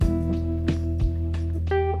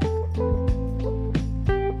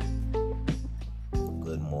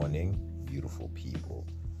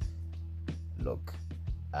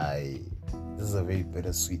very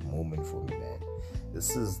bittersweet moment for me, man.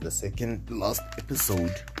 This is the second last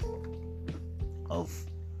episode of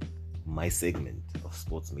my segment of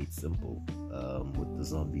Sports Made Simple, with the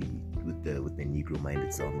zombie, with the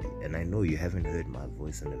Negrominded zombie. And I know you haven't heard my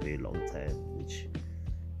voice in a very long time, which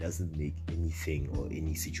doesn't make anything or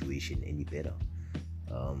any situation any better.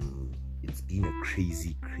 It's been a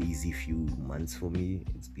crazy few months for me.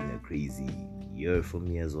 It's been a crazy year for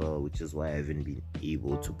me as well, which is why I haven't been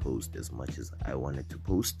able to post as much as I wanted to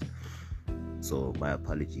post. So my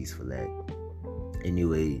apologies for that.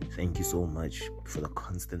 Anyway, thank you so much for the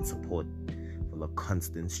constant support, for the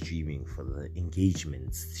constant streaming, for the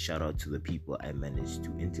engagements. Shout out to the people I managed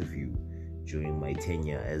to interview during my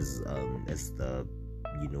tenure as the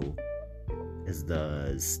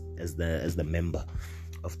member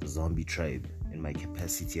of the Zombie Tribe in my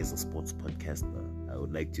capacity as a sports podcaster. I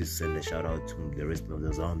would like to send a shout out to the rest of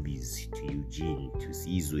the zombies, to Eugene, to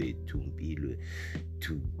Sizwe, to Mpilwe,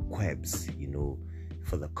 to Quabs,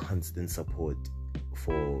 for the constant support,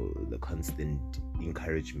 for the constant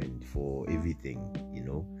encouragement, for everything,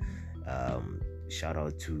 Shout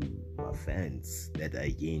out to my fans that I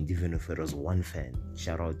gained, even if it was one fan.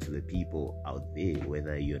 Shout out to the people out there,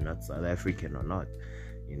 whether you're not South African or not.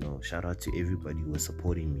 Shout out to everybody who was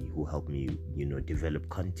supporting me, who helped me, develop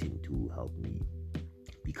content, who helped me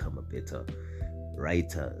become a better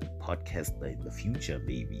writer, podcaster in the future,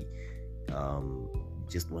 maybe.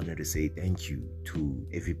 Just wanted to say thank you to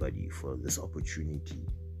everybody for this opportunity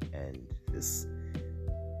and this,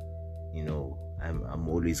 I'm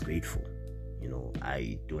always grateful.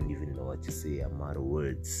 I don't even know what to say. I'm out of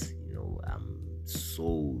words. I'm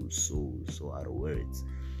so out of words.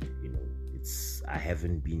 I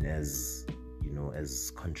haven't been as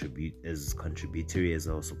contributory as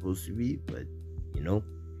I was supposed to be, but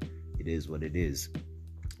it is what it is.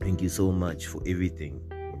 Thank you so much for everything,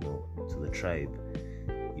 to the tribe,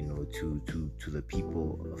 to the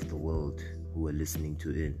people of the world who are listening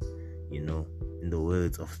to it. In the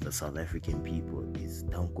words of the South African people, is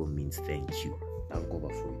danko means thank you. Danko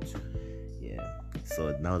bafowethu. Yeah.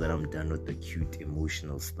 So now that I'm done with the cute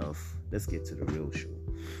emotional stuff, let's get to the real show.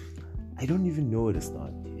 I don't even know where to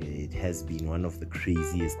start. It has been one of the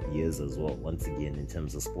craziest years as well, once again, in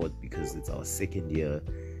terms of sport, because it's our second year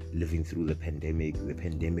living through the pandemic. The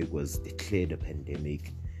pandemic was declared a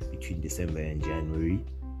pandemic between December and January.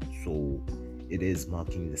 So it is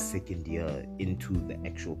marking the second year into the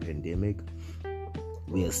actual pandemic.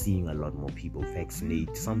 We are seeing a lot more people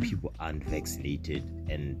vaccinate. Some people aren't vaccinated,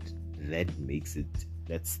 and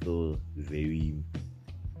that's still very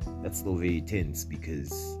tense,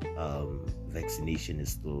 because vaccination is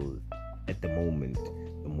still at the moment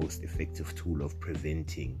the most effective tool of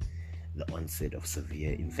preventing the onset of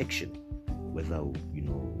severe infection. Whether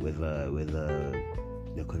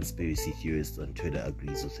the conspiracy theorists on Twitter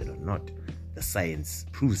agrees with it or not, the science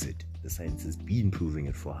proves it. The science has been proving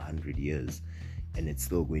it for 100 years, and it's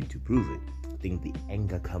still going to prove it. I think the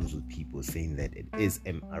anger comes with people saying that it is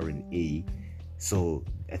mRNA. So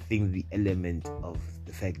I think the element of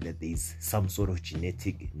the fact that there's some sort of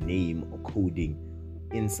genetic name or coding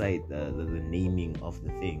inside the naming of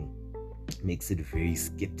the thing makes it very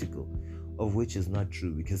skeptical, of which is not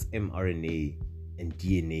true, because mRNA and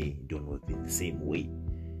DNA don't work in the same way.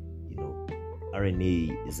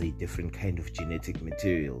 RNA is a different kind of genetic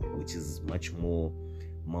material, which is much more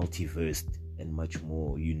multiversed and much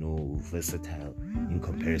more, versatile in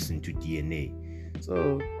comparison to DNA.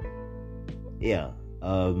 So yeah,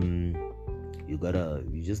 you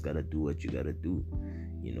just gotta do what you gotta do.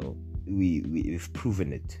 We've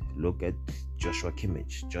proven it. Look at Joshua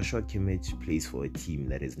Kimmich. Joshua Kimmich plays for a team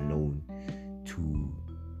that is known to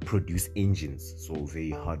produce engines, so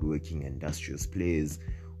very hardworking, industrious players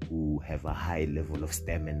who have a high level of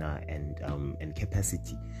stamina and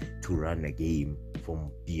capacity to run a game from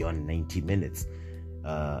beyond 90 minutes.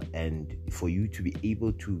 And for you to be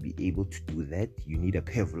able to do that, you need a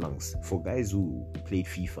pair of lungs. For guys who played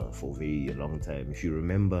FIFA for a very long time, if you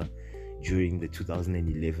remember during the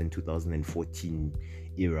 2011-2014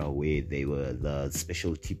 era, where they were the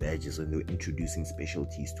specialty badges, when they were introducing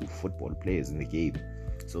specialties to football players in the game,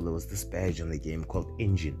 so there was this badge on the game called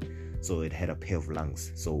engine. So it had a pair of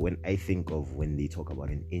lungs. So when they talk about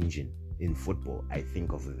an engine in football, I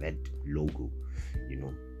think of that logo,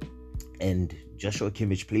 And Joshua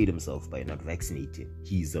Kimmich played himself by not vaccinating.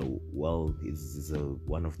 He's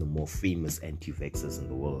one of the more famous anti-vaxxers in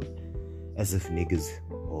the world. As if niggas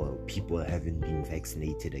or people haven't been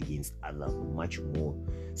vaccinated against other much more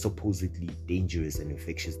supposedly dangerous and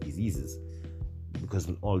infectious diseases. Because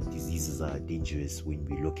all diseases are dangerous when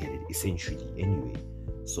we look at it, essentially, anyway.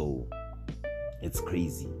 So It's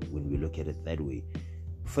crazy when we look at it that way.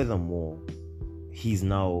 Furthermore, he's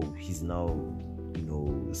now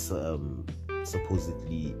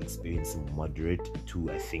supposedly experiencing moderate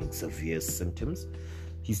to, I think, severe symptoms.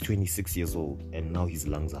 He's 26 years old and now his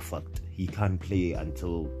lungs are fucked. He can't play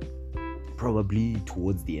until probably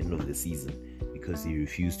towards the end of the season because he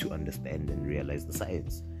refused to understand and realize the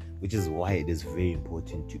science, which is why it is very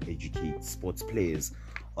important to educate sports players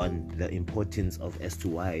on the importance of as to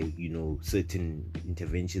why certain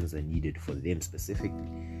interventions are needed for them specifically,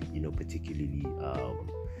 particularly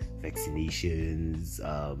vaccinations,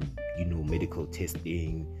 medical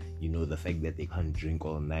testing, the fact that they can't drink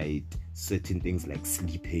all night, certain things like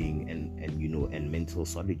sleeping and mental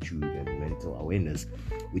solitude and mental awareness,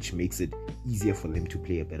 which makes it easier for them to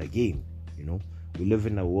play a better game. We live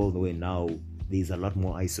in a world where now there's a lot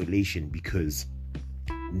more isolation because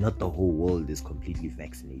not the whole world is completely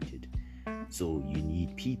vaccinated. So you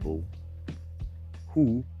need people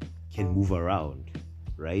who can move around,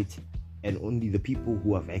 right? And only the people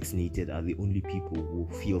who are vaccinated are the only people who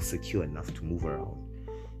feel secure enough to move around,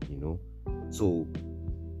 So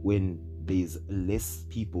when there's less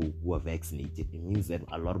people who are vaccinated, it means that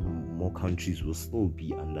a lot more countries will still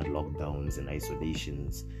be under lockdowns and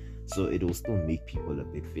isolations. So it will still make people a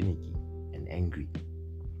bit finicky and angry,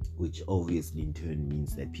 which obviously in turn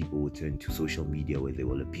means that people will turn to social media where they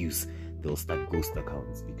will abuse. They'll start ghost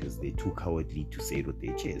accounts because they're too cowardly to say it with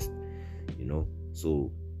their chest,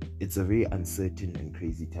 So it's a very uncertain and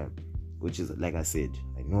crazy time, which is, like I said,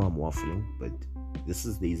 I know I'm waffling, but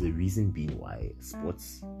there's a reason being why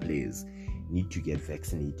sports players need to get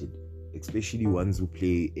vaccinated, especially ones who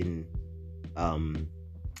play in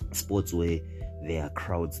sports where there are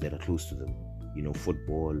crowds that are close to them,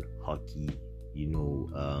 football, hockey,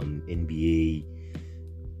 NBA,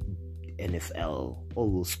 NFL,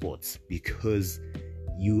 all those sports, because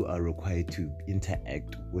you are required to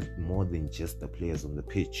interact with more than just the players on the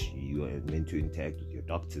pitch. You are meant to interact with your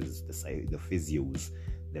doctors, the physios,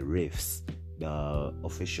 the refs, the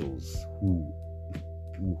officials who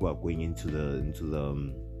are going into the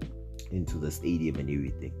stadium and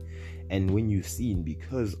everything. And when you've seen,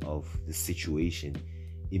 because of the situation,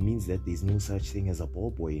 it means that there's no such thing as a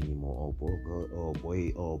ball boy anymore, or ball girl, or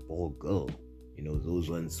boy or ball girl. Those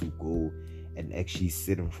ones who go and actually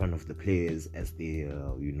sit in front of the players as they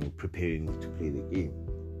are, preparing to play the game.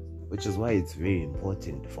 Which is why it's very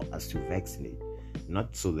important for us to vaccinate,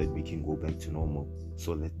 not so that we can go back to normal,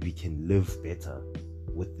 so that we can live better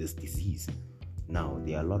with this disease. Now,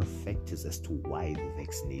 there are a lot of factors as to why the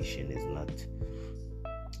vaccination is not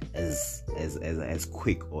as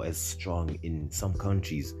quick or as strong in some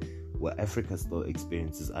countries, where Africa still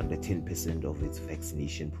experiences under 10% of its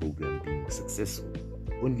vaccination program being successful.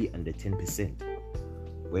 Only under 10%.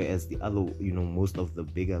 Whereas the other, most of the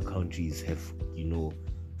bigger countries have,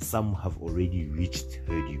 some have already reached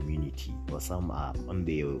herd immunity, or some are on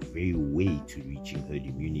their very way to reaching herd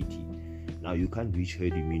immunity. Now, you can't reach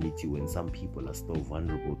herd immunity when some people are still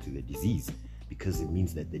vulnerable to the disease, because it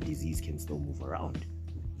means that the disease can still move around.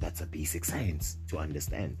 That's a basic science to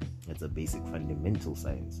understand. That's a basic fundamental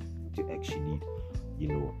science to actually,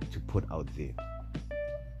 to put out there.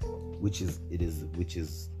 Which is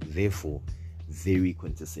therefore very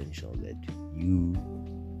quintessential that you,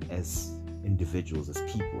 as individuals, as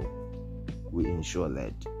people, will ensure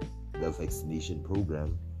that the vaccination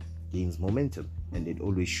program gains momentum, and it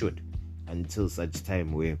always should, until such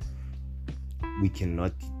time where we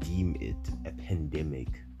cannot deem it a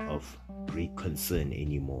pandemic of great concern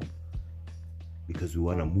anymore, because we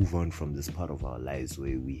want to move on from this part of our lives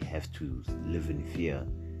where we have to live in fear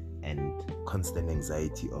and constant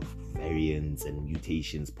anxiety of variants and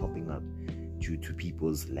mutations popping up due to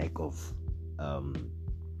people's lack of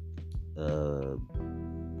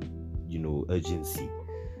urgency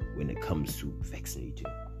when it comes to vaccinating.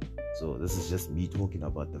 So this is just me talking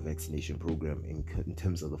about the vaccination program in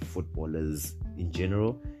terms of the footballers in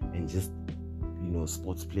general, and just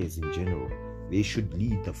sports players in general. They should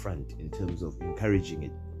lead the front in terms of encouraging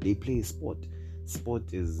it. They play a sport.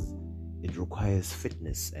 It requires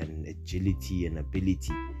fitness and agility and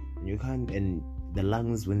ability, and the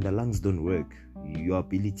lungs, when the lungs don't work, your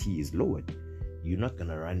ability is lowered. You're not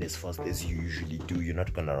gonna run as fast as you usually do. You're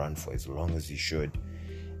not gonna run for as long as you should,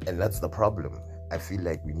 and that's the problem. I feel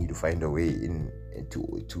like we need to find a way to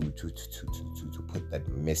put that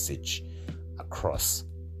message across,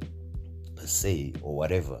 per se, or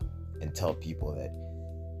whatever, and tell people that,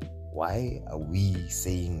 why are we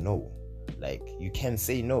saying no? Like, you can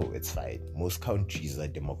say no, it's fine. Most countries are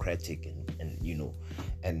democratic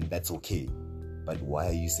and that's okay. But why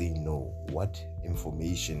are you saying no? What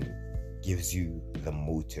information gives you the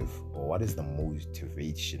motive, or what is the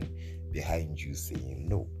motivation behind you saying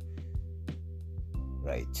no?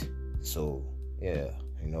 Right? So yeah,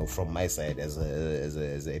 from my side, as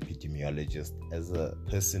an epidemiologist, as a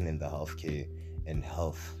person in the healthcare and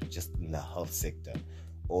health, just in the health sector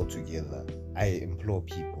altogether, I implore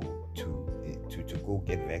people to go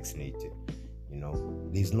get vaccinated.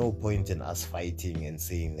 There's no point in us fighting and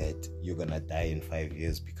saying that you're gonna die in 5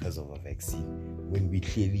 years because of a vaccine, when we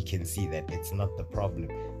clearly can see that it's not the problem.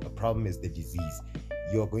 The problem is the disease.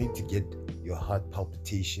 You're going to get your heart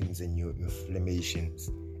palpitations and your inflammations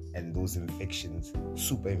and those infections,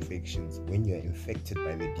 super infections, when you're infected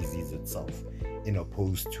by the disease itself, in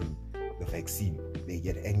opposed to the vaccine. They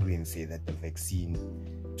get angry and say that the vaccine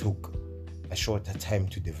took a shorter time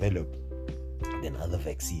to develop than other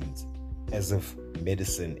vaccines, as if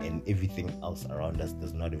medicine and everything else around us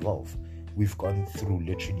does not evolve. We've gone through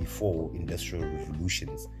literally 4 industrial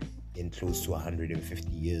revolutions in close to 150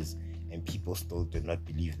 years, and people still do not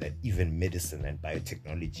believe that even medicine and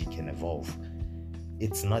biotechnology can evolve.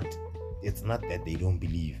 It's not that they don't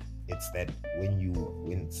believe. It's that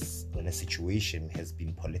when a situation has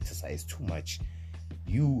been politicized too much,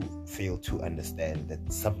 you fail to understand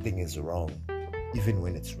that something is wrong even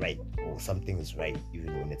when it's right, or something is right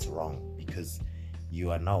even when it's wrong, because you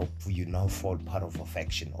now fall part of a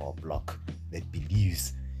faction or a bloc that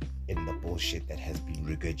believes in the bullshit that has been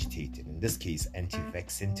regurgitated. In this case,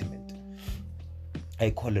 anti-vax sentiment. I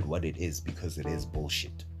call it what it is because it is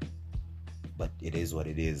bullshit. But it is what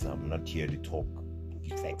it is. I'm not here to talk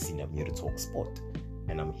vaccine, I'm here to talk sport,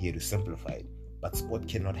 and I'm here to simplify it. But sport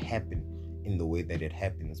cannot happen in the way that it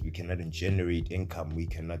happens. We cannot generate income. We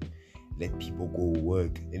cannot let people go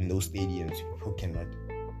work in those stadiums. People cannot,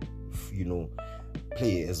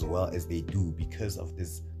 play as well as they do because of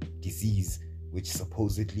this disease, which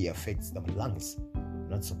supposedly affects the lungs.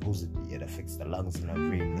 Not supposedly, it affects the lungs in a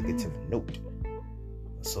very negative note.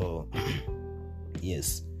 So,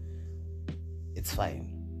 yes, it's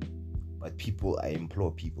fine. But I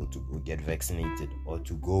implore people to go get vaccinated, or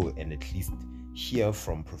to go and at least hear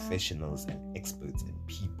from professionals and experts and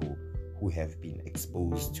people who have been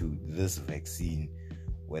exposed to this vaccine,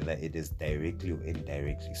 whether it is directly or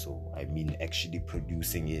indirectly. So, I mean, actually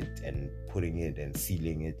producing it and putting it and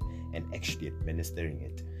sealing it and actually administering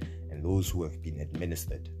it. And those who have been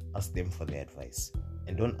administered, ask them for their advice.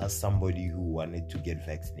 And don't ask somebody who wanted to get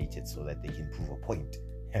vaccinated so that they can prove a point.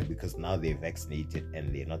 Because now they're vaccinated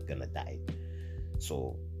and they're not gonna die.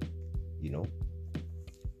 So,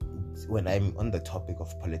 when I'm on the topic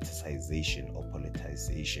of politicization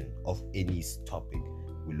of any topic,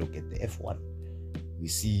 we look at the F1. We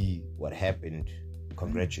see what happened.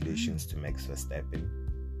 Congratulations to Max Verstappen.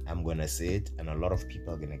 I'm gonna say it, and a lot of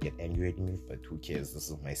people are gonna get angry at me, but who cares? This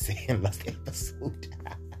is my second last episode.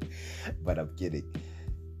 But I'm kidding.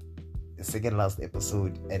 The second last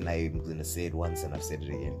episode, and I'm gonna say it once and I've said it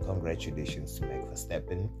again. Congratulations to Max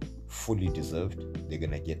Verstappen. Fully deserved. They're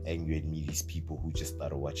gonna get angry at me, these people who just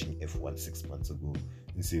started watching F1 6 months ago,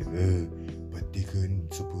 and say, but they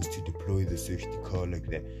weren't supposed to deploy the safety car like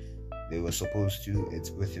that. They were supposed to.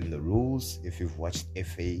 It's within the rules. If you've watched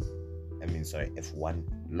F1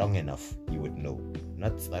 long enough, you would know.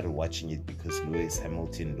 Not started watching it because Lewis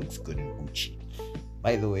Hamilton looks good in Gucci.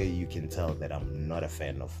 By the way, you can tell that I'm not a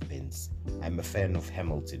fan of Benz. I'm a fan of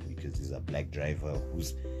Hamilton because he's a black driver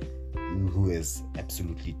who has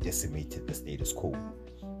absolutely decimated the status quo.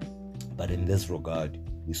 But in this regard,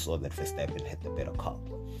 we saw that Verstappen had the better car.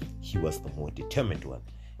 He was the more determined one.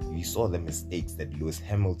 We saw the mistakes that Lewis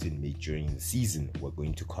Hamilton made during the season were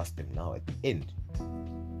going to cost him now at the end.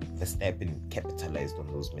 Verstappen capitalized on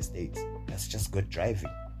those mistakes. That's just good driving.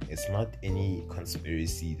 It's not any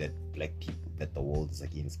conspiracy that the world is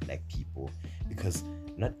against black people, because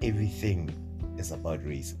not everything is about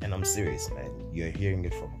race. And I'm serious, man. You're hearing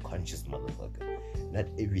it from a conscious motherfucker. Not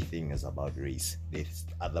everything is about race. There's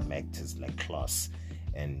other factors like class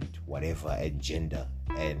and whatever, and gender,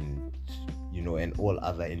 and and all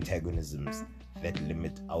other antagonisms that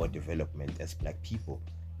limit our development as black people.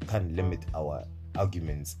 We can't limit our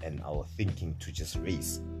arguments and our thinking to just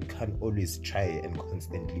race. We can't always try and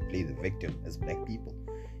constantly play the victim as black people.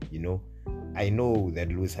 I know that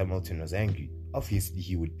Lewis Hamilton was angry. Obviously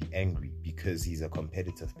he would be angry because he's a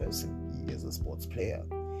competitive person. He is a sports player,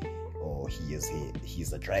 or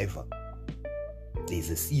he's a driver. There's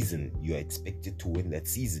a season. You are expected to win that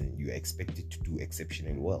season. You are expected to do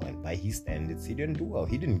exceptionally well, and by his standards he didn't do well.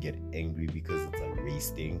 He didn't get angry because it's a race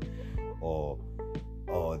thing or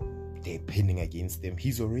they're pinning against him.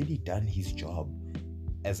 He's already done his job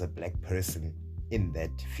as a black person in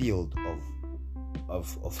that field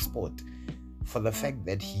of sport. for the fact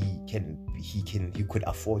that he could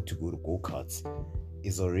afford to go to go-karts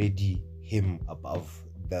is already him above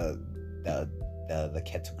the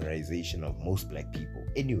categorization of most black people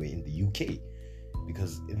anyway in the UK,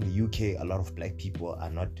 because in the UK a lot of black people are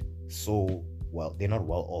not so well, they're not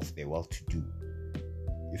well off, they're well to do.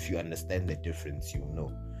 If you understand the difference, you'll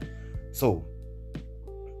know. So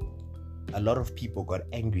a lot of people got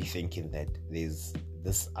angry thinking that there's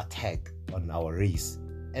this attack on our race,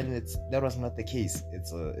 and that was not the case.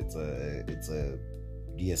 It's a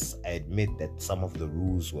yes, I admit that some of the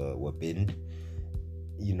rules were bent.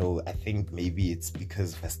 I think maybe it's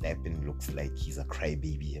because Verstappen looks like he's a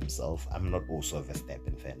crybaby himself. I'm not also a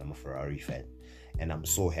Verstappen fan, I'm a Ferrari fan, and I'm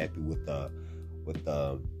so happy with the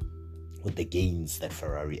gains that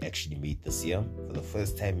Ferrari actually made this year. For the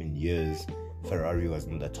first time in years, Ferrari was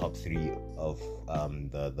in the top 3 of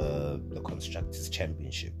the Constructors'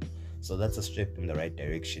 Championship. So that's a step in the right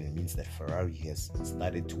direction. It means that Ferrari has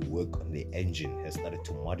started to work on the engine, has started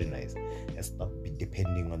to modernize, has stopped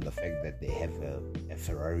depending on the fact that they have a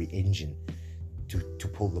Ferrari engine to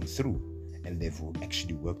pull them through. And they've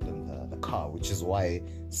actually worked on the car, which is why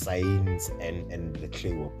Sainz and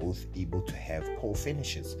Leclerc were both able to have pole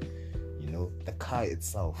finishes. The car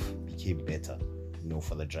itself became better,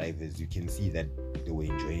 for the drivers. You can see that they were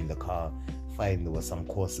enjoying the car. Fine, there were some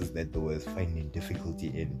courses that they were finding difficulty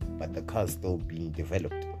in, but the car is still being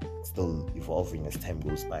developed, still evolving as time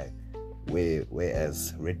goes by.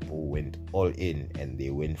 Whereas Red Bull went all in and they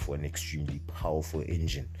went for an extremely powerful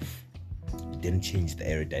engine. It didn't change the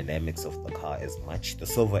aerodynamics of the car as much. The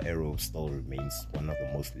Silver Arrow still remains one of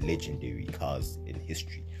the most legendary cars in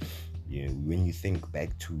history. When you think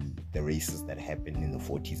back to the races that happened in the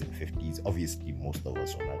 40s and 50s, obviously most of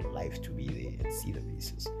us were not alive to be there and see the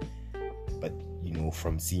races. But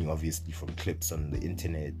from seeing, obviously, from clips on the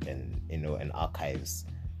internet and and archives,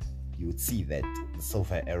 you would see that the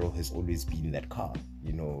Silver Arrow has always been that car.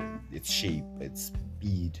 Its shape, its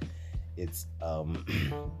speed, its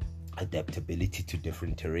adaptability to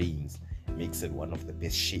different terrains makes it one of the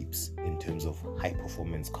best shapes in terms of high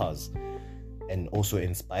performance cars, and also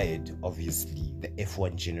inspired, obviously, the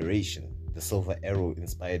F1 generation. The Silver Arrow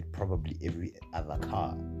inspired probably every other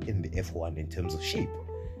car in the F1 in terms of shape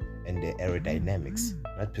and the aerodynamics,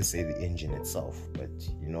 not per se the engine itself, but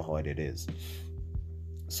you know how it is.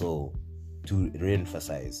 So to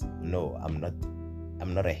re-emphasize, no, I'm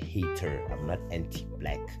not a hater, I'm not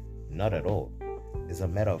anti-black, not at all. As a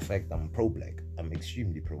matter of fact, I'm pro-black, I'm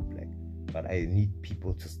extremely pro-black, but I need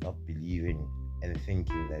people to stop believing and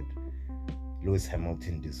thinking that Lewis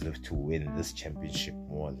Hamilton deserved to win this championship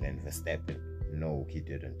more than Verstappen. No, he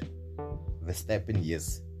didn't. Verstappen,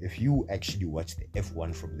 yes, if you actually watch the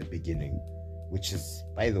F1 from the beginning, which is,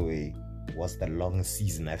 by the way, was the longest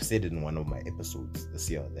season. I've said in one of my episodes this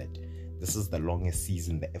year that this is the longest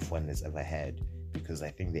season the F1 has ever had, because I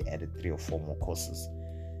think they added 3 or 4 more courses.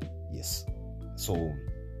 Yes. So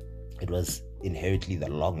it was inherently the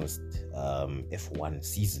longest F1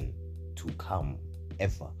 season to come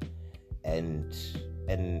ever. And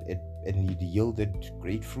it yielded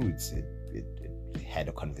great fruits. It had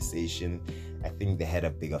a conversation. I think they had a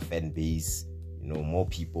bigger fan base. More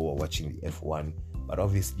people were watching the F1, but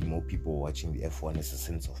obviously more people were watching the F1 as a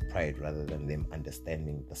sense of pride rather than them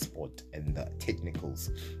understanding the sport and the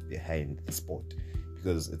technicals behind the sport,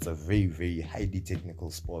 because it's a very, very highly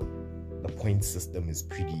technical sport. The point system is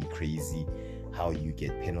pretty crazy. How you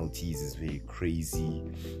get penalties is very crazy.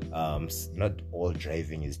 Not all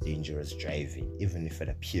driving is dangerous driving, even if it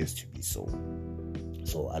appears to be so.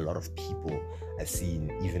 So a lot of people I've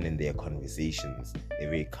seen, even in their conversations, they're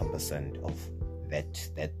very cognizant of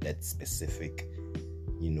that specific,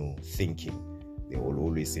 thinking. They will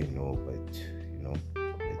always say no,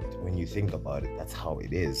 but when you think about it, that's how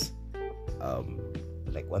it is.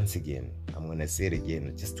 Once again, I'm gonna say it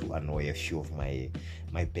again just to annoy a few of my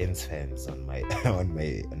Benz fans on my on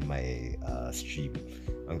my stream.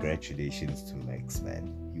 Congratulations to Max,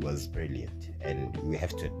 man. He was brilliant, and we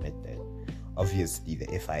have to admit that. Obviously, the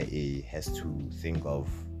FIA has to think of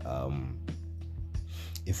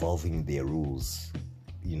evolving their rules,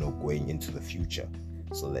 going into the future,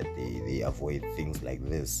 so that they avoid things like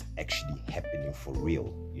this actually happening for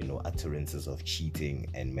real. Utterances of cheating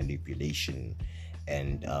and manipulation,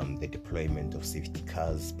 and the deployment of safety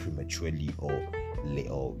cars prematurely or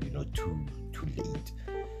too late.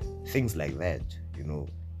 Things like that.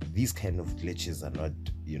 These kind of glitches are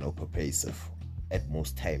not pervasive at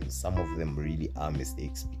most times. Some of them really are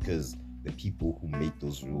mistakes, because the people who make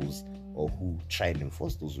those rules or who try and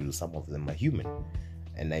enforce those rules, some of them are human.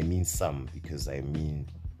 And I mean some, because I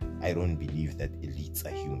don't believe that elites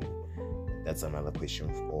are human. that's another question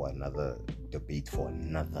or another debate for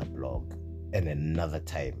another blog and another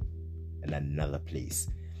time and another place.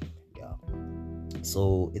 Yeah.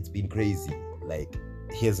 So it's been crazy. Like,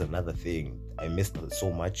 here's another thing. I missed it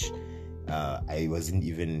so much. I wasn't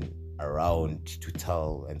even around to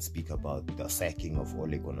tell and speak about the sacking of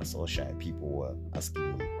Ole Gunnar Solskjaer. People were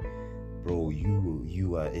asking me, bro,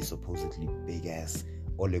 you are a supposedly big ass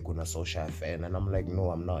Ole Gunnar Solskjaer fan, and I'm like,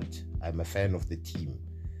 no, I'm not. I'm a fan of the team.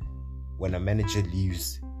 When a manager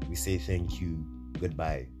leaves, we say thank you,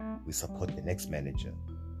 goodbye. We support the next manager.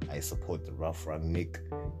 I support the Ralf Rangnick.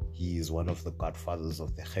 He is one of the godfathers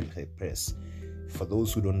of the Gentle press. For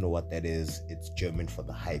those who don't know what that is, it's German for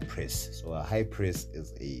the high press. So a high press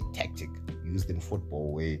is a tactic used in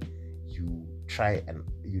football where you try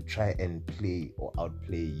and play or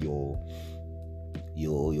outplay your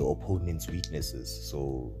opponent's weaknesses.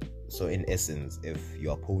 So in essence, if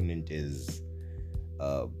your opponent is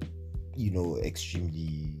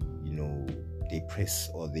extremely, they press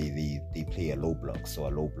or they play a low block. So a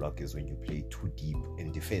low block is when you play too deep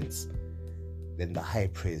in defense. Then the high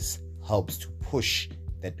press helps to push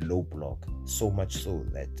that low block so much so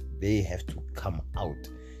that they have to come out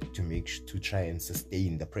to try and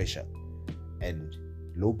sustain the pressure. And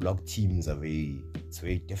low block teams it's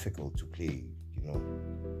very difficult to play,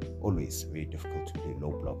 always very difficult to play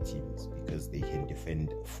low block teams because they can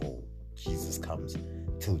defend till Jesus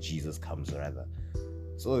comes rather.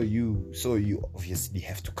 So you obviously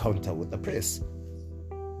have to counter with the press.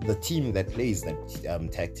 The team that plays that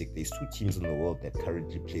tactic, there's two teams in the world that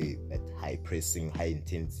currently play that high pressing, high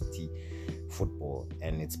intensity football,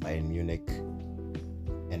 and it's Bayern Munich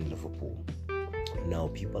and Liverpool. Now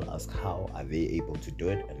people ask, how are they able to do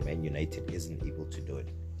it and Man United isn't able to do it?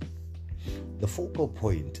 The focal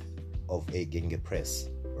point of a Genge press,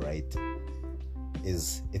 right,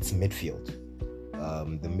 is its midfield.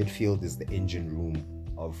 The midfield is the engine room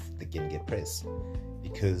of the Genge press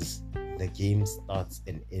because the game starts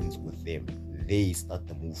and ends with them. They start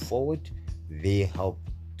the move forward. They help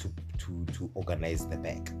to organize the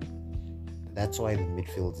back. That's why the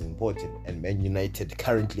midfield is important. And Man United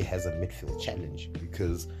currently has a midfield challenge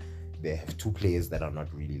because they have two players that are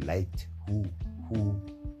not really liked, who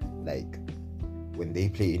like when they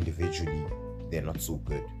play individually, they're not so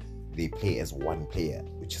good. They play as one player,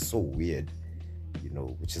 which is so weird,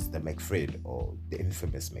 which is the McFred, or the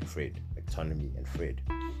infamous McFred, McTominay and Fred.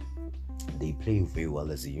 They play very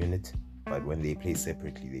well as a unit, but when they play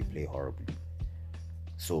separately, they play horribly.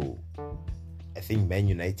 So I think Man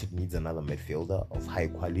United needs another midfielder of high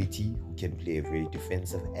quality who can play a very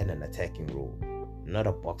defensive and an attacking role, not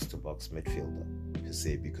a box-to-box midfielder per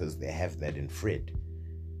se, because they have that in Fred.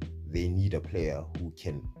 They need a player who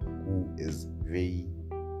is very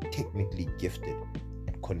technically gifted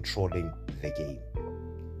at controlling the game.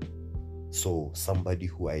 So somebody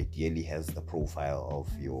who ideally has the profile of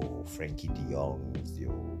your Frankie de Jongs,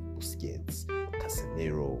 your Busquets,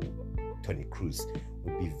 Casemiro, Toni Kroos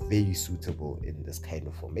would be very suitable in this kind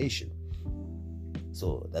of formation.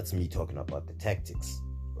 So that's me talking about the tactics,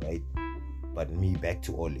 right? But me back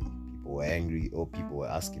to Ole. People were angry, or people were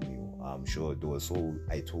asking me, I'm sure they were so,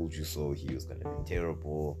 I told you so, he was gonna be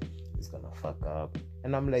terrible, he's gonna fuck up.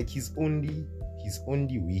 And I'm like, his only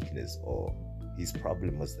weakness or his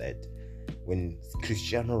problem was that when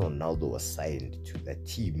Cristiano Ronaldo was signed to that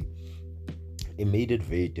team, it made it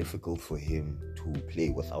very difficult for him to play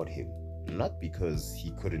without him. Not because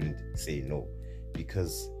he couldn't say no,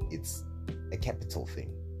 because it's a capital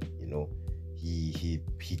thing,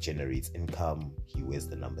 He generates income. He wears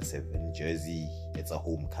the number 7 jersey. It's a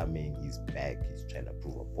homecoming. He's back. He's trying to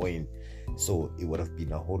prove a point. So it would have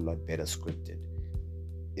been a whole lot better scripted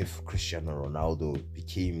if Cristiano Ronaldo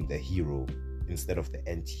became the hero instead of the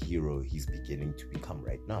anti-hero he's beginning to become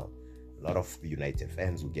right now. A lot of the United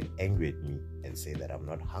fans will get angry at me and say that I'm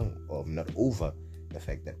not over the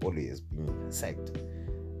fact that Ole is being sacked.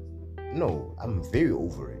 No, I'm very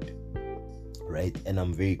over it, right? And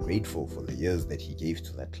I'm very grateful for the years that he gave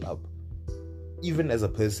to that club. Even as a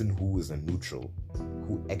person who is a neutral,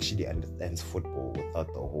 who actually understands football without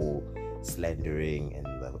the whole slandering and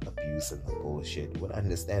the abuse and the bullshit, would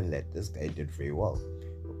understand that this guy did very well.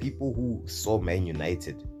 But people who saw Man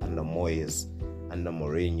United under Moyes, under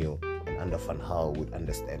Mourinho, and under Van Gaal would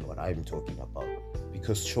understand what I'm talking about.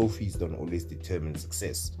 Because trophies don't always determine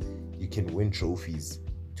success. You can win trophies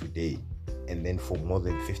today and then for more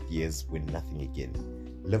than 50 years win nothing again.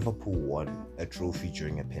 Liverpool won a trophy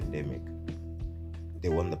during a pandemic. They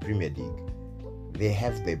won the Premier League. They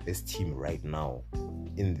have their best team right now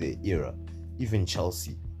in the era. Even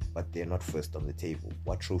Chelsea, but they're not first on the table.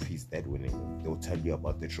 What trophy is that winning? They'll tell you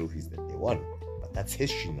about the trophies that they won, but that's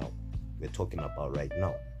history now. we're talking about right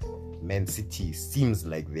now. Man City seems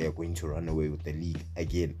like they're going to run away with the league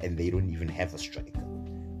again, and they don't even have a striker,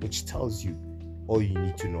 which tells you all you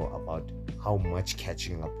need to know about how much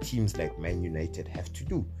catching up teams like Man United have to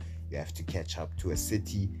do. You have to catch up to a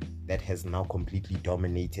City that has now completely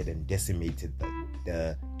dominated and decimated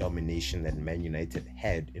the domination that Man United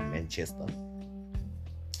had in Manchester.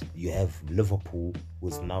 You have Liverpool, who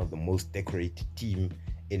is now the most decorated team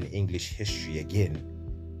in English history again.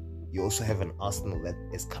 You also have an Arsenal that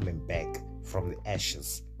is coming back from the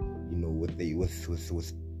ashes,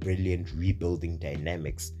 with brilliant rebuilding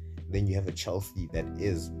dynamics. Then you have a Chelsea that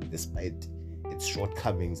is, despite its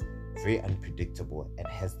shortcomings, very unpredictable and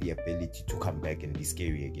has the ability to come back and be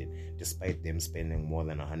scary again, despite them spending more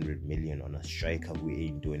than 100 million on a striker who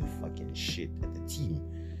ain't doing fucking shit at the team.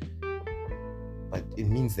 But it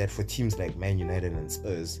means that for teams like Man United and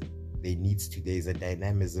Spurs, there's a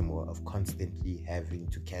dynamism of constantly having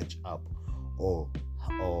to catch up, or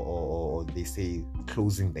they say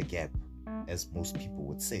closing the gap, as most people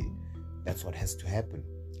would say. That's what has to happen.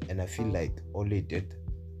 And I feel like Ole did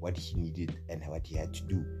what he needed and what he had to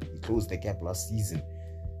do. He closed the gap last season.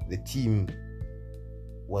 The team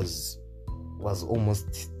was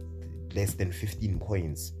almost less than 15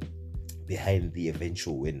 points behind the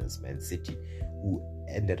eventual winners, Man City, who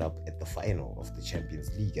ended up at the final of the Champions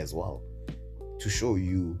League as well. To show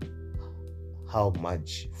you how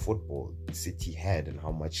much football City had and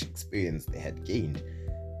how much experience they had gained,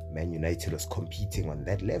 Man United was competing on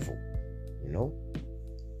that level,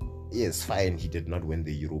 Yes, fine, he did not win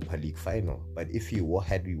the Europa League final, but if he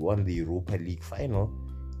had won the Europa League final,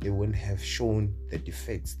 it wouldn't have shown the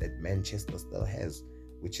defects that Manchester still has,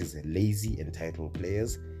 which is lazy, entitled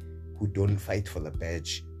players who don't fight for the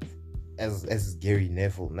badge. As as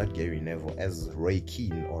Roy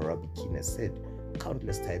Keane or Robbie Keane has said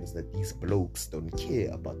countless times, that these blokes don't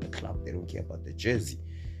care about the club, they don't care about the jersey.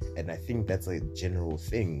 And I think that's a general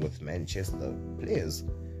thing with Manchester players.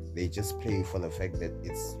 They just play for the fact that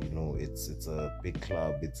it's a big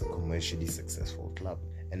club, it's a commercially successful club,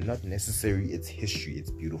 and not necessarily its history,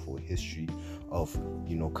 its beautiful history of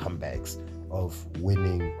comebacks, of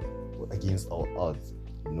winning against all odds,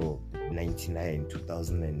 99,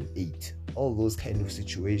 2008, all those kind of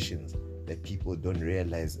situations that people don't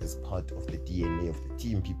realize is part of the DNA of the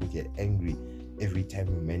team. People get angry every time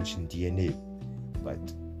we mention DNA,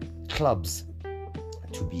 but clubs,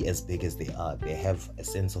 to be as big as they are, they have a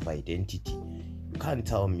sense of identity. You can't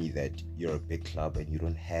tell me that you're a big club and you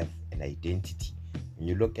don't have an identity. When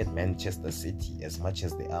you look at Manchester City, as much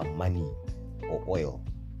as they are money or oil,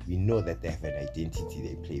 we know that they have an identity.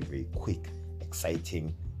 They play very quick,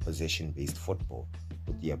 exciting, possession-based football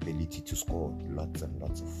with the ability to score lots and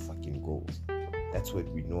lots of fucking goals. That's what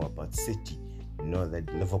we know about City. We know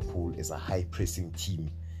that Liverpool is a high-pressing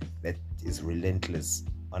team that is relentless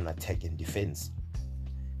on attack and defense.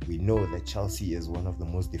 We know that Chelsea is one of the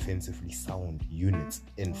most defensively sound units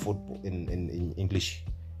in football, in English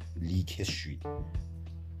league history.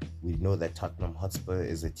 We know that Tottenham Hotspur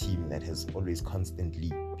is a team that has always constantly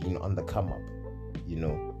been on the come up,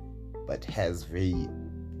 but has very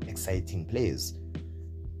exciting players.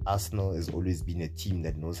 Arsenal has always been a team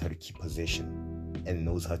that knows how to keep possession and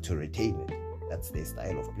knows how to retain it. That's their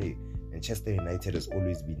style of play. Manchester United has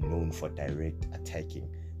always been known for direct attacking,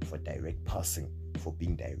 for direct passing, for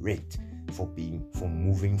being direct, for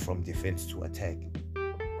moving from defense to attack,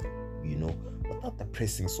 without the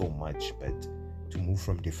pressing so much, but to move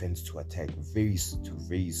from defense to attack very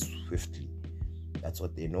swiftly. That's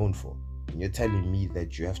what they're known for. And you're telling me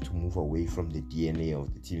that you have to move away from the DNA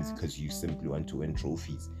of the teams because you simply want to win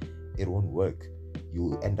trophies. It won't work.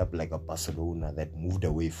 You end up like a Barcelona that moved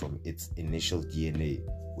away from its initial DNA,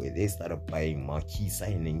 where they started buying marquee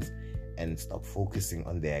signings and stopped focusing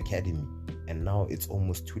on their academy. And now it's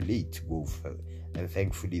almost too late to go further. And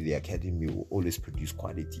thankfully, the academy will always produce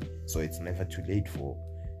quality. So it's never too late for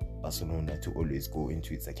Barcelona to always go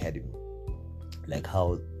into its academy. Like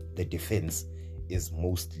how the defense is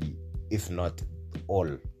mostly, if not all,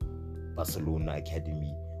 Barcelona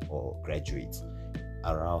academy or graduates.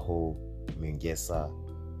 Araujo, Mingueza,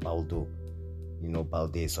 Alejandro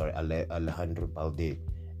Balde,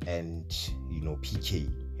 and PK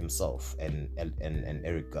himself and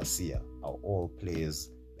Eric Garcia are all players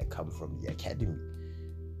that come from the academy.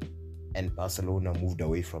 And Barcelona moved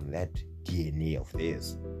away from that DNA of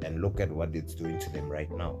theirs, and look at what it's doing to them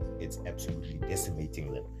right now. It's absolutely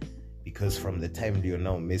decimating them, because from the time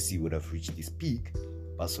Lionel Messi would have reached his peak,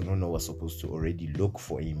 Barcelona was supposed to already look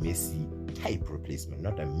for a Messi type replacement,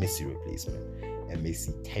 not a Messi replacement, a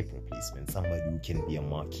Messi type replacement, somebody who can be a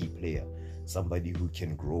marquee player, somebody who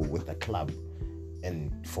can grow with the club,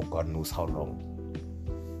 and for God knows how long,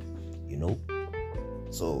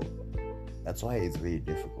 so that's why it's very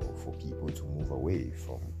difficult for people to move away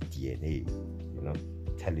from DNA,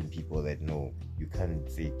 telling people that no, you can't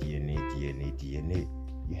say DNA.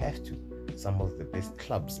 You have to. Some of the best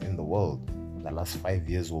clubs in the world, the last 5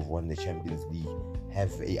 years who've won the Champions League,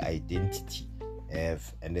 have a identity,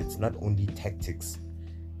 and it's not only tactics,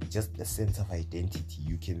 just a sense of identity.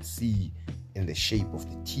 You can see in the shape of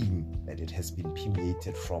the team that it has been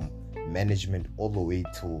permeated from management all the way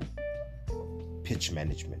to pitch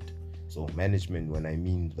management. So management, when I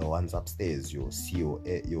mean the ones upstairs, your CEO,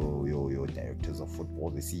 your directors of football,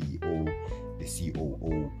 the CEO, the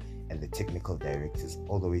COO, and the technical directors,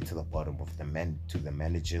 all the way to the bottom of the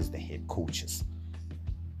managers, the head coaches.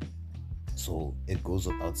 So it goes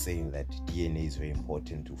without saying that DNA is very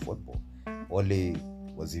important to football. Ole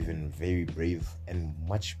was even very brave, and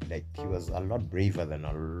he was a lot braver than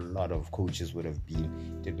a lot of coaches would have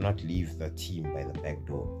been. Did not leave the team by the back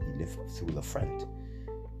door. He left through the front.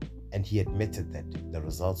 And he admitted that the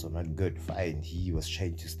results were not good. Fine, he was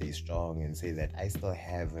trying to stay strong and say that I still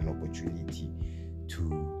have an opportunity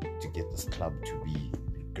to get this club to be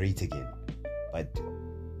great again. But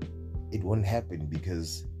it won't happen,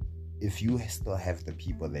 because if you still have the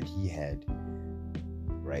people that he had,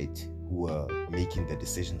 right, who are making the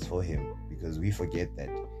decisions for him, because we forget that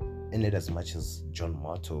in it, as much as John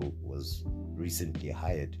Marto was recently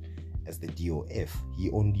hired as the DOF, he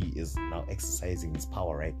only is now exercising his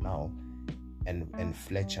power right now, and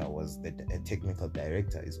Fletcher was the technical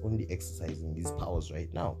director, is only exercising his powers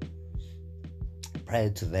right now. Prior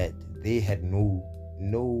to that, they had no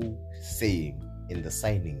saying in the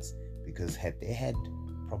signings, because had they had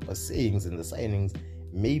proper sayings in the signings,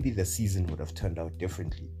 maybe the season would have turned out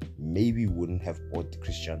differently. Maybe we wouldn't have bought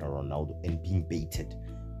Cristiano Ronaldo and being baited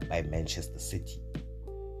by Manchester City.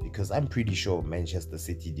 Because I'm pretty sure Manchester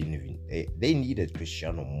City they needed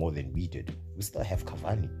Cristiano more than we did. We still have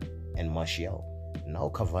Cavani and Martial. Now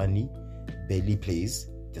Cavani barely plays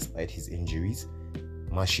despite his injuries.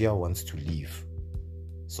 Martial wants to leave.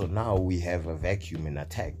 So now we have a vacuum in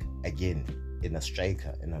attack. Again, in a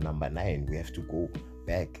striker, in a number 9, we have to go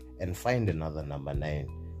back and find another number 9,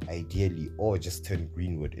 ideally, or just turn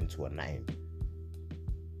Greenwood into a 9.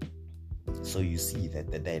 So you see that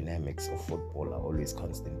the dynamics of football are always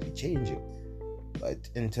constantly changing. But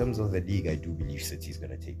in terms of the league, I do believe City is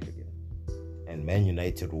going to take it again. And Man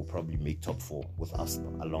United will probably make top 4 with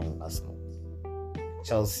Arsenal, along Arsenal.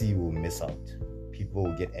 Chelsea will miss out. People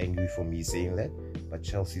will get angry for me saying that, but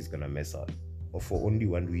Chelsea's going to miss out. But for only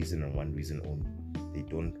one reason and one reason only. They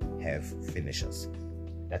don't have finishers.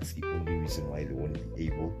 That's the only reason why they won't be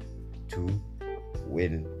able to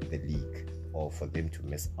win the league, or for them to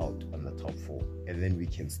miss out on the top 4. And then we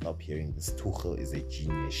can stop hearing this Tuchel is a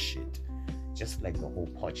genius shit. Just like the whole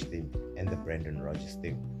Poch thing and the Brendan Rodgers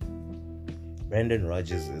thing. Brendan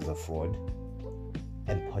Rodgers is a fraud,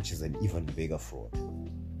 and Poch is an even bigger fraud.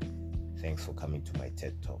 Thanks for coming to my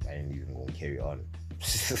TED Talk. I ain't even gonna carry on.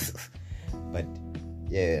 But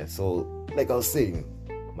yeah, so like I was saying,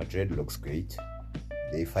 Madrid looks great.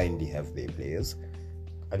 They finally have their players.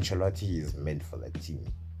 Ancelotti is meant for that team.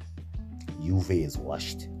 Juve is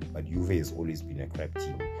washed, but Juve has always been a crap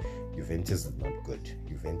team. Juventus is not good.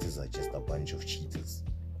 Juventus are just a bunch of cheaters.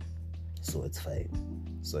 So it's fine.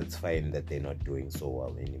 So it's fine that they're not doing so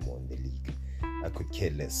well anymore in the league. I could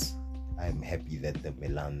care less. I'm happy that the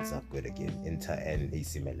Milans are good again. Inter and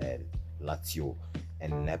AC Milan, Lazio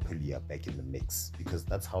and Napoli are back in the mix, because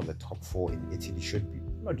that's how the top 4 in Italy should be.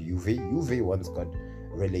 Not Juve. Juve once got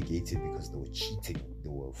relegated because they were cheating. They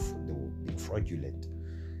were being fraudulent.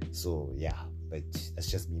 So yeah, but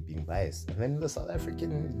that's just me being biased. And then the South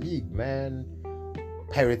African league, man,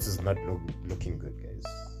 Pirates is not looking good, guys.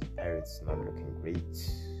 Pirates not looking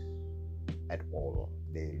great at all.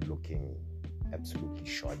 They're looking absolutely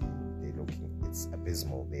shoddy. It's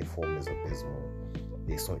abysmal. Their form is abysmal.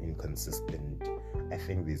 They're so inconsistent. I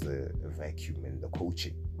think there's a vacuum in the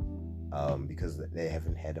coaching, because they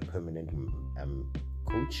haven't had a permanent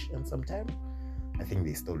coach in some time. I think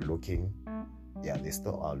they're still looking. Yeah, they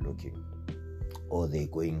still are looking, or they're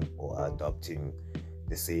going or are adopting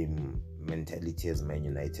the same mentality as Man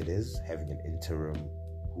United is, having an interim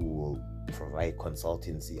who will provide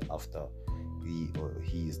consultancy after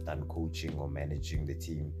he's done coaching or managing the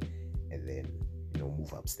team, and then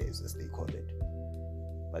move upstairs, as they call it.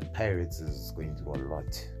 But Pirates is going through a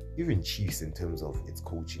lot, even Chiefs in terms of its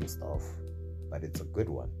coaching staff, but it's a good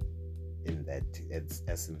one in that its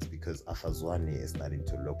essence, because Afazwane is starting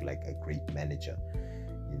to look like a great manager.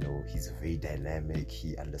 He's very dynamic.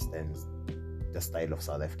 He understands the style of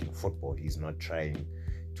South African football. He's not trying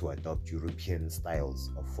to adopt European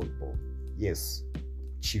styles of football. Yes,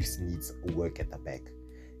 Chiefs needs work at the back.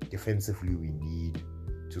 Defensively, we need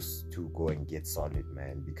to go and get solid,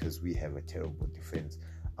 man, because we have a terrible defense.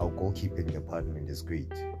 Our goalkeeping department is great.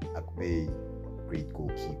 Akbe, great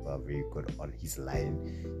goalkeeper, very good on his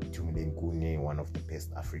line. Tumile Nkune, one of the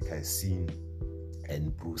best Africa has seen.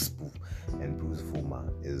 And Bruce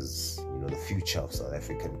Vuma is, the future of South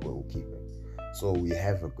African goalkeeping. So we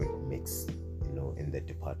have a good mix, in that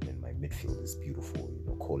department. My midfield is beautiful,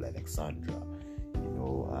 Cole Alexandra,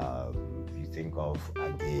 you think of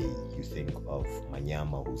Age, you think of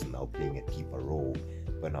Manyama, who's now playing a keeper role,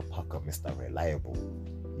 Bernard Parker, Mr. Reliable,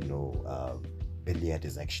 Belliard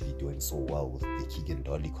is actually doing so well with the Keegan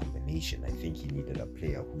Dolly combination. I think he needed a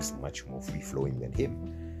player who's much more free-flowing than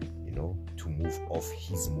him, to move off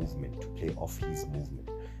his movement, to play off his movement,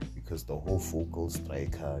 because the whole focal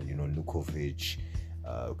striker, Nukovic,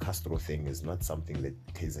 Castro thing is not something that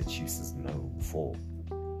Kaizer Chiefs is known for.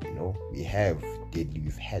 We've had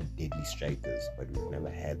deadly strikers, but we've never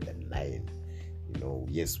had that line.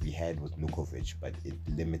 Yes, we had with Nukovic, but it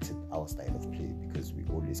limited our style of play because we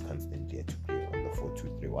always constantly had to play on the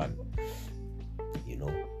 4-2-3-1.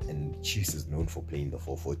 And Chiefs is known for playing the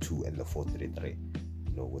 4-4-2 and the 4-3-3,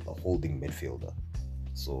 with a holding midfielder.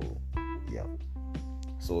 So yeah,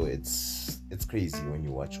 so it's crazy when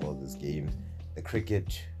you watch all this game. The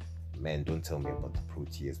cricket, man, don't tell me about the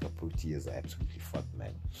Proteas. The Proteas are absolutely fucked,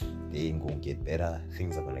 man. They ain't gonna get better.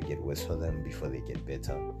 Things are gonna get worse for them before they get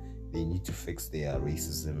better. They need to fix their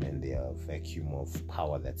racism and their vacuum of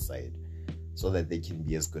power that side, so that they can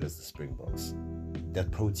be as good as the Springboks. The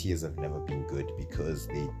Proteas have never been good because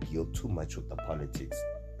they deal too much with the politics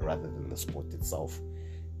rather than the sport itself.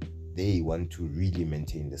 They want to really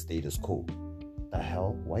maintain the status quo. The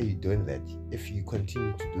hell? Why are you doing that? If you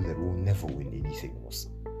continue to do that, we'll never win anything else.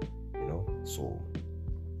 So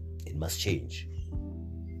it must change.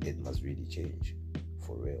 It must really change,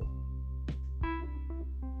 for real.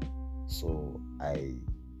 So I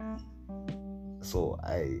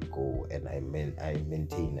go and I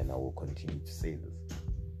maintain, and I will continue to say this.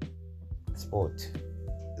 Sport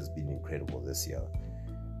has been incredible this year.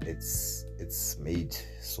 It's made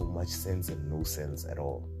so much sense and no sense at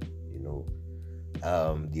all.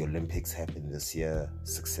 The Olympics happened this year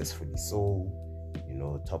successfully. So,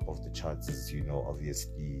 top of the charts is,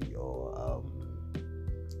 obviously, or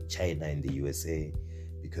China and the USA,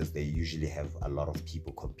 because they usually have a lot of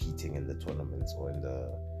people competing in the tournaments or in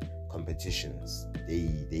the competitions.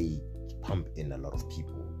 They pump in a lot of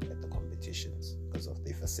people at the competitions because of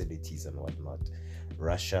their facilities and whatnot.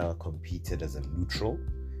 Russia competed as a neutral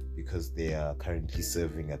because they are currently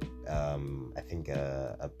serving a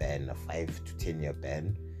ban, a 5 to 10 year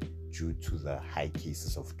ban, due to the high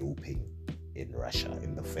cases of doping in Russia,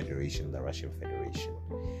 in the Russian Federation.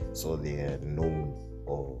 So they are known,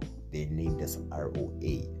 or they're named as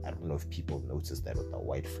ROA. I don't know if people noticed that, with the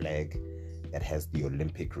white flag that has the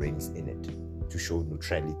Olympic rings in it to show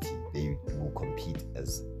neutrality. They will compete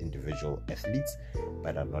as individual athletes,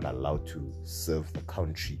 but are not allowed to serve the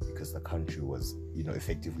country because the country was,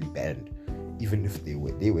 effectively banned. Even if they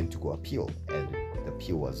went to go appeal, and the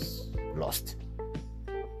appeal was lost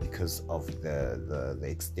because of the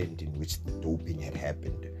extent in which the doping had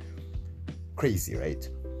happened. Crazy, right?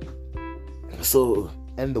 So,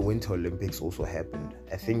 and the Winter Olympics also happened.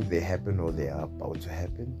 I think they happen, or they are about to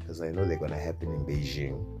happen, because I know they're going to happen in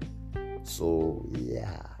Beijing. So,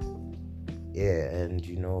 yeah, and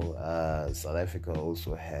South Africa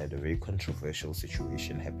also had a very controversial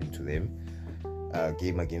situation happen to them. A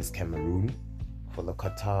game against Cameroon for the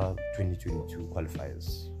Qatar 2022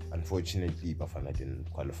 qualifiers. Unfortunately, Bafana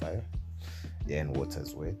didn't qualify. They're in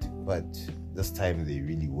waters wet. But this time they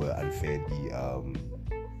really were unfairly,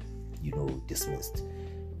 dismissed.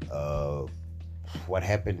 What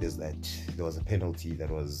happened is that there was a penalty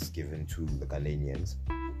that was given to the Ghanaians.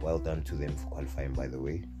 Well done to them for qualifying, by the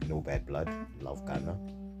way. No bad blood. Love Ghana.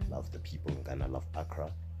 Love the people in Ghana. Love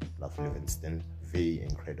Accra. Love Livingston. Very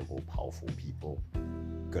incredible, powerful people.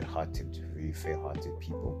 Good-hearted, very fair-hearted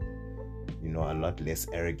people. A lot less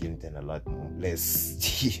arrogant and a lot less,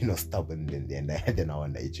 stubborn than our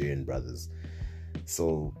Nigerian brothers.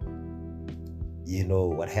 So,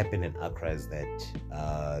 what happened in Accra is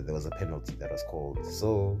that there was a penalty that was called.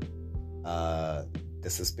 So, the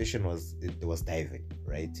suspicion was there was diving,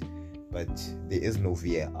 right? But there is no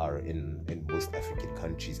VAR in most African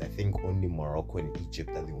countries. I think only Morocco and Egypt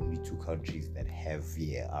are the only two countries that have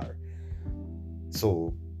VAR.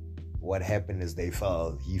 So what happened is he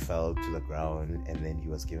fell to the ground, and then he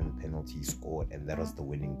was given a penalty, scored, and that was the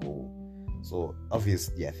winning goal. So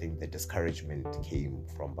obviously, I think the discouragement came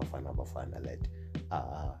from Bafana Bafana that,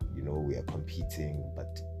 we are competing,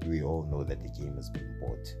 but we all know that the game has been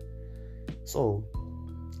bought. So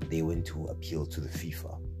they went to appeal to the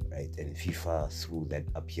FIFA, right? And FIFA threw that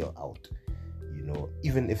appeal out.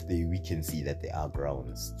 Even if we can see that there are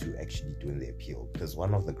grounds to actually doing the appeal, because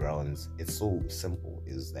one of the grounds, it's so simple,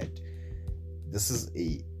 is that this is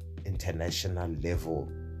a international level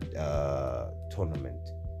tournament,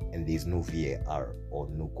 and there's no VAR or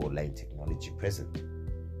no goal line technology present,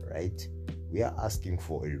 right? We are asking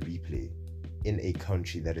for a replay in a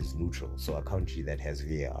country that is neutral, so a country that has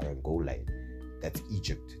VAR and goal line. That's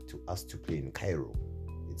Egypt. To us to play in Cairo,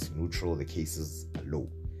 it's neutral, the cases are low,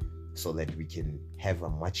 so that we can have a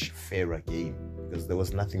much fairer game, because there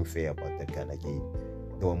was nothing fair about that kind of game.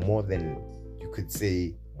 There were more than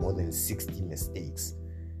 60 mistakes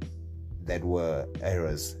that were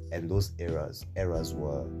errors, and those errors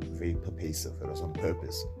were very pervasive. It was on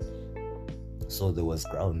purpose. So there was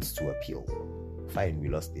grounds to appeal. Fine, we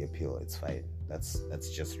lost the appeal, it's fine. That's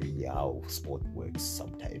just really how sport works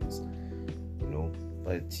sometimes,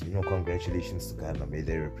 but congratulations to Ghana. May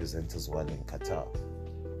they represent us well in Qatar,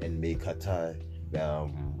 and may Qatar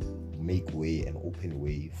make way and open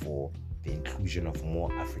way for the inclusion of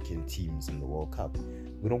more African teams in the World Cup.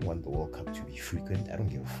 We don't want the World Cup to be frequent. I don't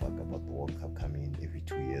give a fuck about the World Cup coming in every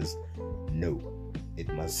 2 years. No,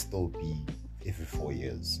 it must still be every 4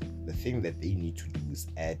 years. The thing that they need to do is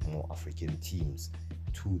add more African teams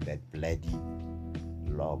to that bloody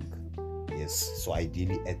log. Yes, so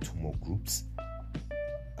ideally add 2 more groups.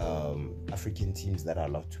 African teams that are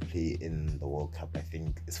allowed to play in the World Cup, I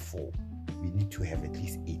think, is 4. We need to have at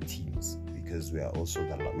least 8 teams, because we are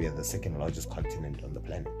the second largest continent on the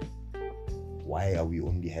planet. Why are we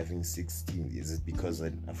only having 6 teams? Is it because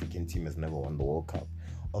an African team has never won the World Cup?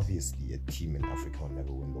 Obviously, a team in Africa will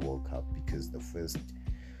never win the World Cup, because the first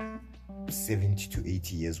 70 to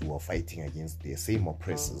 80 years we were fighting against the same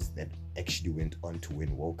oppressors that actually went on to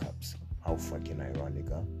win World Cups. How fucking ironic,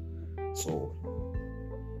 huh? So,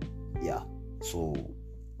 yeah. So,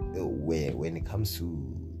 when it comes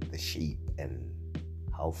to the shape and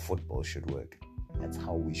how football should work, that's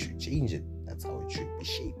how we should change it. That's how it should be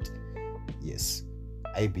shaped. Yes,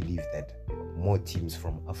 I believe that more teams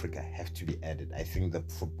from Africa have to be added. I think the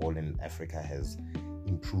football in Africa has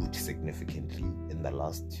improved significantly in the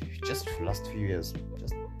last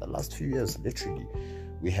few years, literally.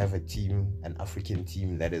 We have an African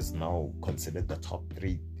team that is now considered the top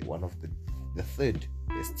 3, one of the third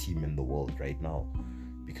best team in the world right now,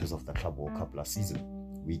 because of the Club World Cup last season.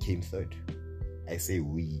 We came 3rd. I say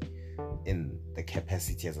we in the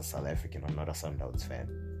capacity as a South African. I'm not a Sundowns fan.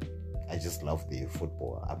 I just love their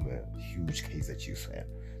football. I'm a huge Kaizer Chiefs fan.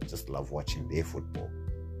 Just love watching their football.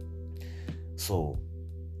 So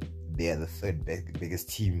they are the 3rd biggest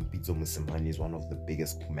team. Pitso Mosimane is one of the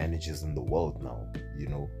biggest managers in the world now.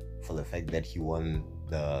 For the fact that he won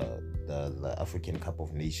the African Cup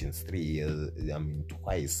of Nations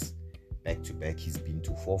twice back to back. He's been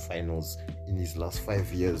to 4 finals in his last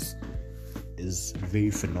 5 years. Is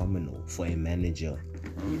very phenomenal for a manager,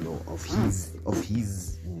 of his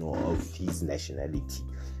nationality,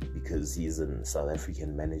 because he's a South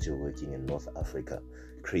African manager working in North Africa.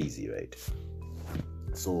 Crazy, right?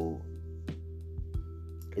 So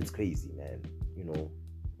it's crazy, man.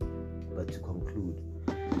 But to conclude,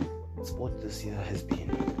 sport this year has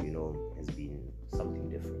been something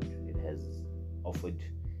different. It has offered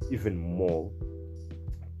even more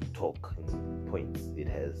talk and points. It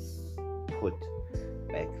has put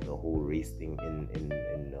back the whole race thing in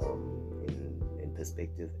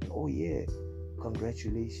perspective. And oh yeah,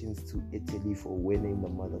 congratulations to Italy for winning the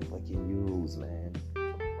motherfucking Euros, man.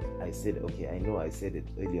 I said it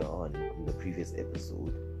earlier on in the previous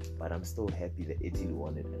episode, but I'm still happy that Italy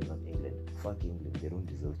won it and not England. Fuck England, they don't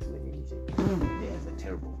deserve to win anything. They have a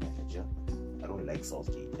terrible manager. I don't like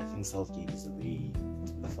Southgate. I think Southgate is a very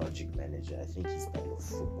lethargic manager. I think his style of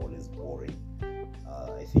football is boring.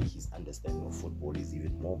 I think his understanding of football is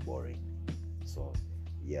even more boring. So,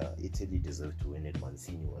 yeah, Italy deserved to win it.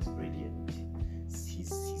 Mancini was brilliant.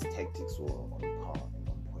 His tactics were on par and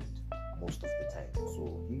on point most of the time.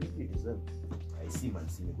 So, he really deserved it. I see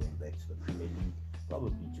Mancini going back to the Premier League,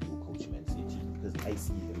 probably to go coach Man City, because I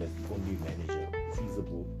see him as the only manager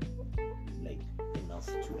feasible, enough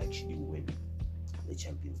to actually win the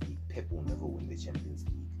Champions League. Pep will never win the Champions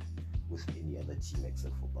League with any other team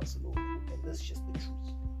except for Barcelona, and that's just the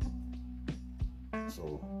truth.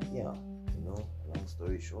 So yeah, long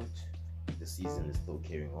story short, the season is still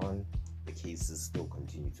carrying on. The cases still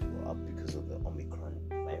continue to go up because of the Omicron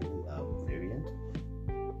variant,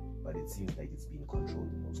 but it seems like it's being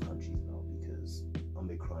controlled in most countries now because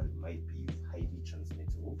Omicron might be highly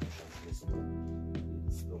transmissible, but it's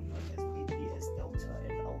still not as deadly as Delta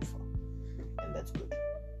and Alpha, and that's good.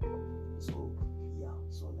 So yeah,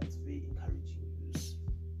 so that's very encouraging news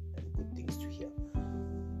and good things to hear.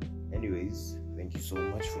 Anyways, thank you so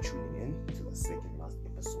much for tuning in to the second last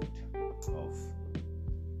episode of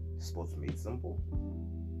Sports Made Simple.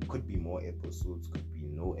 Could be more episodes, could be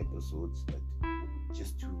no episodes, but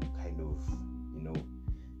just to kind of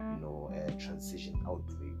transition out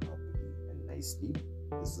very properly and nicely.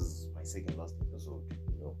 This is my second last episode.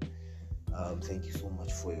 Thank you so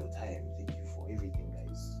much for your time. Thank you for everything,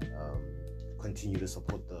 guys. Continue to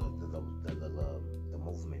support the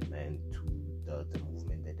movement, man. To the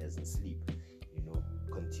movement that doesn't sleep.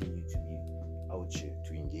 Continue to be out here,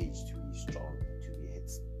 to engage, to be strong, to be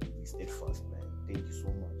steadfast, man. Thank you so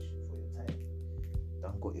much for your time.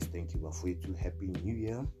 Danko is thank you for you too. Happy New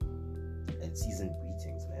Year and season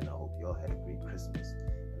greetings, man. I hope you all had a great Christmas,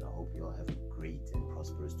 and I hope you all have a great and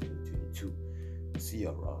prosperous 2022. See you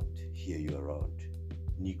around, hear you around.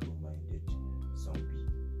 Negrominded.